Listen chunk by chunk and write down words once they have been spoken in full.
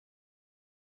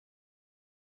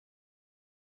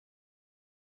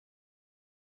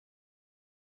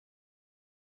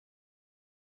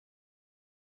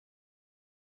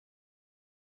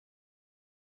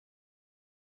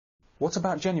What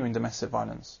about genuine domestic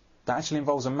violence, that actually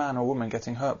involves a man or woman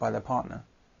getting hurt by their partner?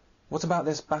 What about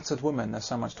this battered woman there's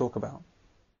so much talk about?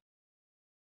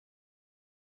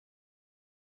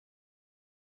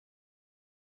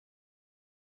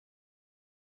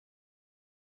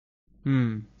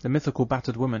 The mythical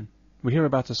battered woman. We hear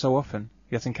about her so often,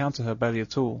 yet encounter her barely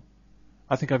at all.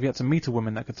 I think I've yet to meet a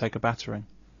woman that could take a battering.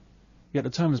 Yet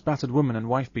the terms battered woman and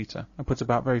wife-beater are put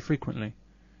about very frequently.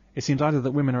 It seems either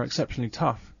that women are exceptionally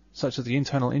tough, such that the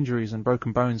internal injuries and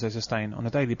broken bones they sustain on a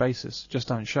daily basis just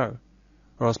don't show,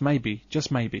 or else maybe,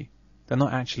 just maybe, they're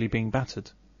not actually being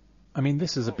battered. I mean,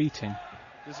 this is a beating.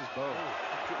 This is both.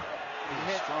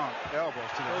 These are strong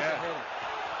elbows to the head.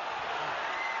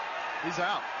 He's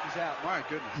out. He's out. My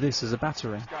goodness. This is a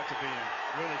battering. It's got to be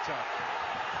really tough.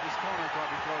 This corner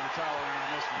probably throw the towel in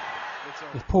on this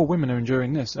one. If poor women are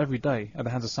enduring this every day at the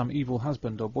hands of some evil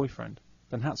husband or boyfriend,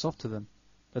 then hats off to them.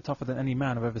 They're tougher than any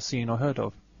man I've ever seen or heard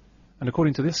of. And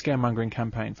according to this scaremongering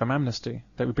campaign from Amnesty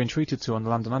that we've been treated to on the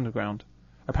London Underground,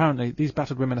 apparently these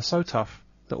battered women are so tough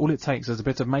that all it takes is a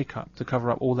bit of makeup to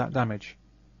cover up all that damage.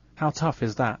 How tough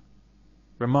is that?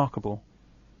 Remarkable.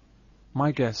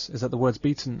 My guess is that the words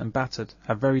beaten and battered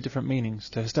have very different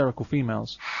meanings to hysterical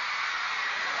females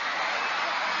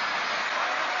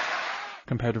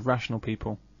compared with rational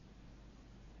people.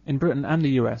 In Britain and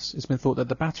the US, it's been thought that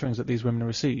the batterings that these women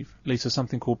receive leads to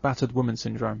something called battered woman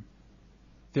syndrome.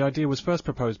 The idea was first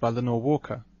proposed by Lenore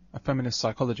Walker, a feminist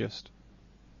psychologist.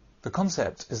 The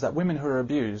concept is that women who are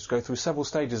abused go through several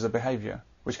stages of behaviour,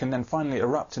 which can then finally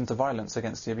erupt into violence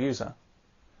against the abuser.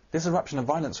 This eruption of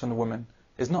violence from the woman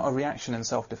is not a reaction in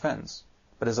self-defence,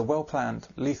 but is a well-planned,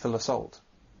 lethal assault.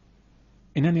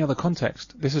 In any other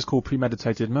context, this is called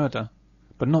premeditated murder,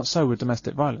 but not so with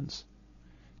domestic violence.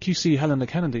 QC Helena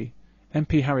Kennedy,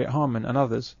 MP Harriet Harman and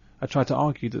others have tried to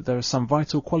argue that there is some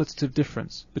vital qualitative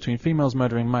difference between females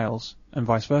murdering males and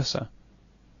vice versa.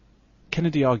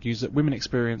 Kennedy argues that women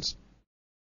experience.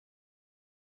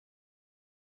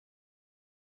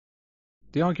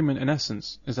 The argument in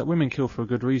essence is that women kill for a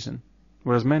good reason,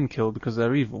 whereas men kill because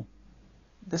they're evil.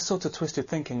 This sort of twisted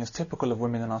thinking is typical of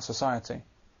women in our society.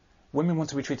 Women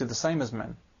want to be treated the same as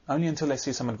men, only until they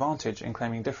see some advantage in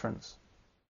claiming difference.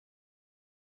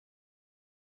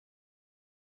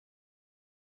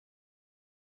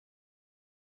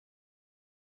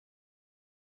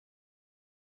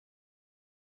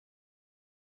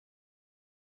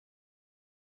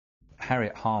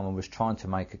 Harriet Harman was trying to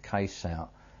make a case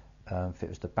out if it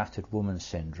was the battered woman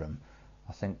syndrome.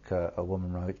 I think a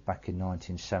woman wrote back in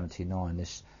 1979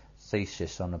 this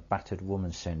thesis on a battered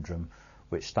woman syndrome,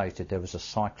 which stated there was a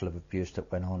cycle of abuse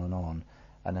that went on,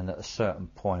 and then at a certain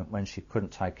point when she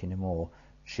couldn't take any more,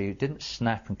 she didn't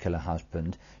snap and kill her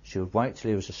husband, she would wait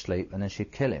till he was asleep and then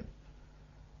she'd kill him.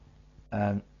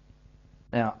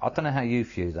 Now, I don't know how you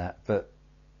view that, but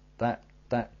that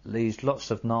leaves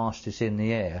lots of nasties in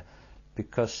the air,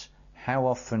 because how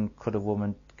often could a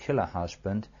woman kill her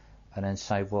husband and then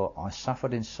say, well, I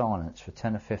suffered in silence for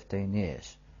 10 or 15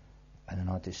 years and then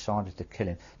I decided to kill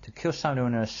him. To kill somebody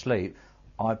when they're asleep,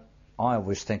 I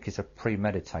always think is a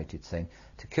premeditated thing.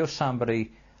 To kill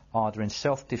somebody either in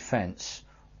self-defence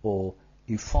or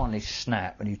you finally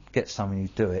snap and you get someone and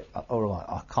you do it, all right,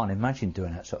 I can't imagine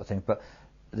doing that sort of thing, but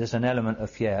there's an element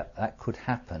of, yeah, that could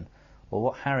happen. Well,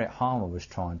 what Harriet Harman was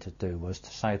trying to do was to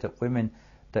say that women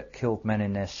that killed men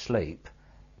in their sleep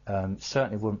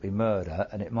certainly wouldn't be murder,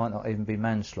 and it might not even be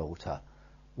manslaughter.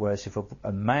 Whereas if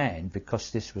a man,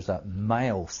 because this was a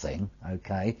male thing,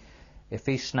 okay, if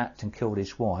he snapped and killed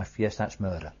his wife, yes, that's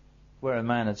murder. Where a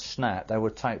man had snapped, they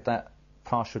would take that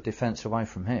partial defence away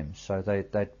from him. So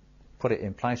they'd put it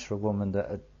in place for a woman that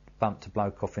had bumped a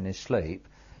bloke off in his sleep,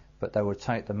 but they would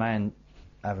take the man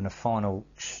having a final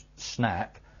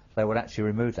snap, they would actually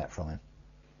remove that from him.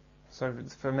 So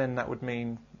for men that would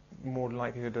mean more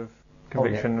likelihood of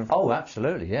conviction? Oh, yeah. Oh,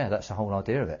 absolutely, yeah, that's the whole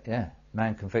idea of it, yeah.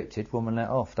 Man convicted, woman let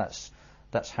off. That's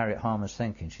Harriet Harman's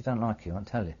thinking. She don't like you, I won't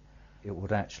tell you. It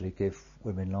would actually give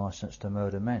women licence to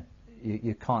murder men.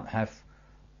 You can't have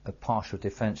a partial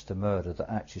defence to murder that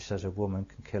actually says a woman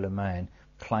can kill a man,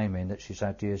 claiming that she's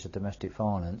had years of domestic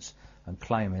violence and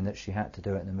claiming that she had to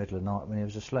do it in the middle of the night when he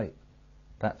was asleep.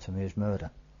 That to me is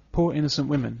murder. Poor innocent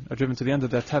women are driven to the end of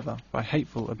their tether by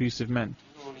hateful, abusive men.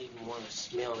 You don't even want to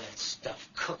smell that stuff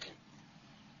cooking.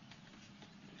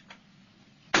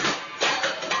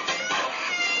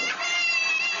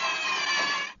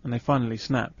 And they finally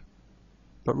snap.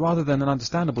 But rather than an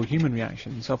understandable human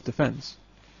reaction in self-defence,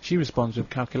 she responds with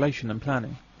calculation and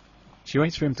planning. She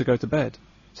waits for him to go to bed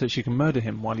so that she can murder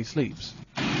him while he sleeps.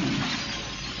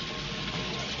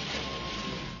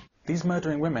 These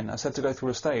murdering women are said to go through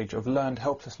a stage of learned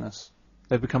helplessness.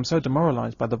 They've become so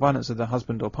demoralised by the violence of their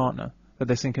husband or partner that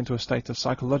they sink into a state of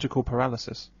psychological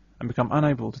paralysis and become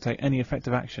unable to take any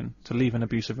effective action to leave an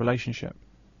abusive relationship.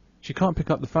 She can't pick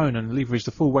up the phone and leverage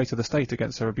the full weight of the state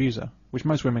against her abuser, which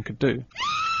most women could do.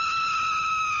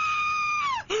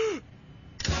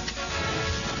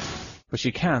 But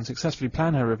she can successfully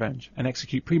plan her revenge and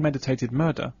execute premeditated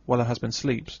murder while her husband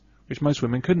sleeps, which most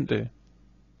women couldn't do.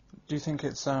 Do you think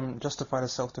it's justified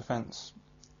as self-defence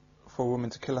for a woman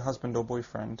to kill a husband or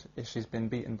boyfriend if she's been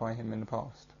beaten by him in the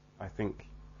past? I think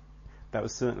that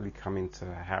would certainly come into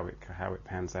how it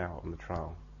pans out on the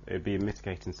trial. It would be a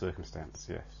mitigating circumstance,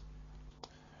 yes.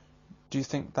 Do you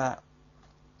think that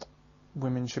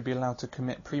women should be allowed to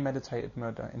commit premeditated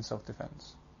murder in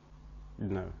self-defence?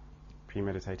 No.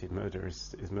 Premeditated murder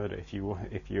is murder. If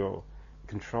you're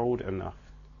controlled enough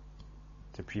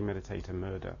to premeditate a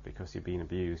murder because you're being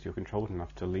abused, you're controlled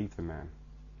enough to leave the man,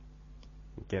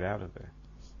 get out of there.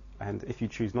 And if you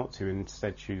choose not to, and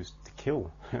instead choose to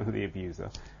kill the abuser,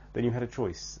 then you had a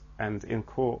choice. And in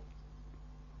court,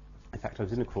 in fact, I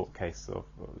was in a court case of,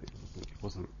 it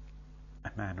wasn't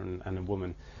a man and a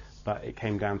woman, but it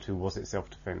came down to, was it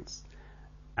self-defence?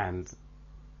 And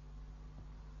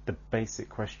the basic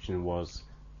question was,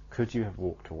 could you have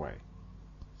walked away?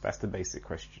 That's the basic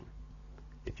question.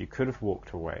 If you could have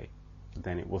walked away,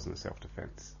 then it wasn't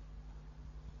self-defence.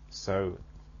 So,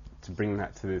 to bring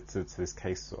that to this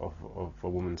case of a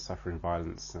woman suffering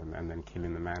violence and then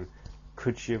killing the man,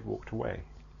 could she have walked away?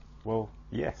 Well,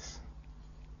 yes.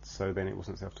 So then it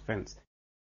wasn't self-defence.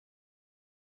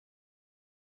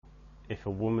 If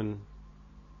a woman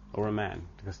or a man,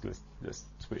 because let's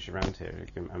switch around here,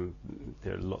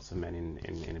 there are lots of men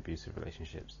in abusive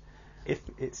relationships. If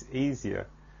it's easier,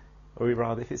 or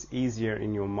rather if it's easier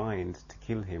in your mind to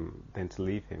kill him than to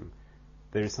leave him,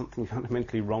 there is something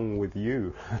fundamentally wrong with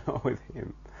you, not with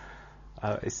him.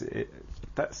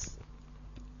 That's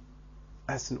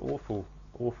an awful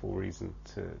reason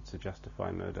to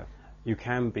justify murder. You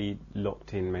can be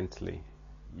locked in mentally.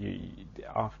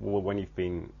 When you've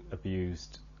been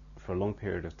abused for a long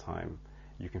period of time,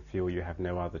 you can feel you have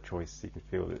no other choice. You can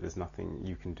feel that there's nothing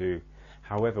you can do.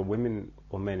 However, women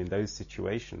or men in those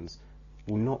situations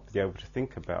will not be able to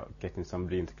think about getting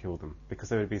somebody in to kill them, because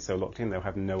they would be so locked in, they'll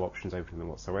have no options open to them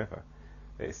whatsoever.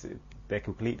 They're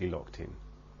completely locked in.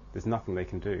 There's nothing they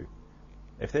can do.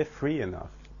 If they're free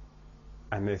enough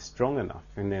and they're strong enough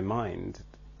in their mind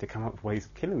to come up with ways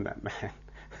of killing that man,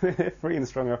 they're free and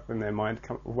strong enough in their mind to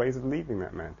come up with ways of leaving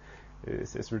that man.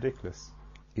 It's ridiculous.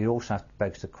 You also have to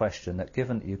beg the question that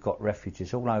given that you've got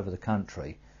refuges all over the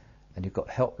country and you've got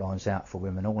helplines out for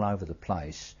women all over the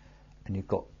place and you've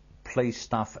got police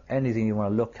stuff, anything you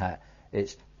want to look at,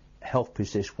 it's help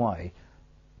is this way,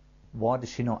 why does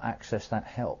she not access that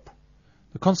help?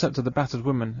 The concept of the battered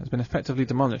woman has been effectively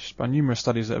demolished by numerous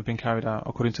studies that have been carried out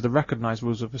according to the recognised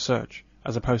rules of research,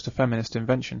 as opposed to feminist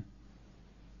invention.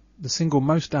 The single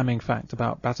most damning fact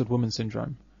about battered woman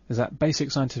syndrome is that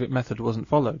basic scientific method wasn't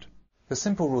followed. The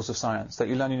simple rules of science that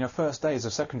you learn in your first days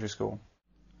of secondary school.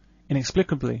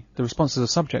 Inexplicably, the responses of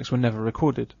subjects were never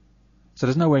recorded, so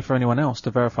there's no way for anyone else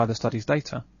to verify the study's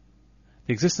data.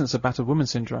 The existence of battered woman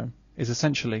syndrome is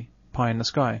essentially pie in the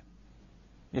sky.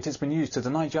 Yet it's been used to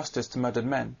deny justice to murdered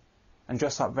men and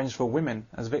dress up vengeful women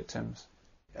as victims.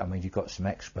 I mean, you've got some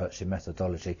experts in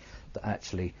methodology that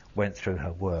actually went through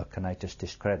her work and they just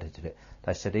discredited it.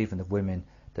 They said even the women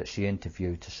that she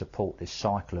interviewed to support this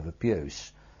cycle of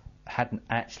abuse hadn't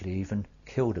actually even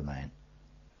killed a man.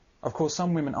 Of course,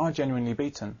 some women are genuinely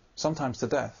beaten, sometimes to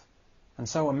death, and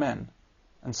so are men,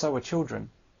 and so are children.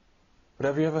 But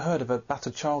have you ever heard of a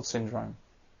battered child syndrome,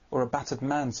 or a battered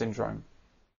man syndrome?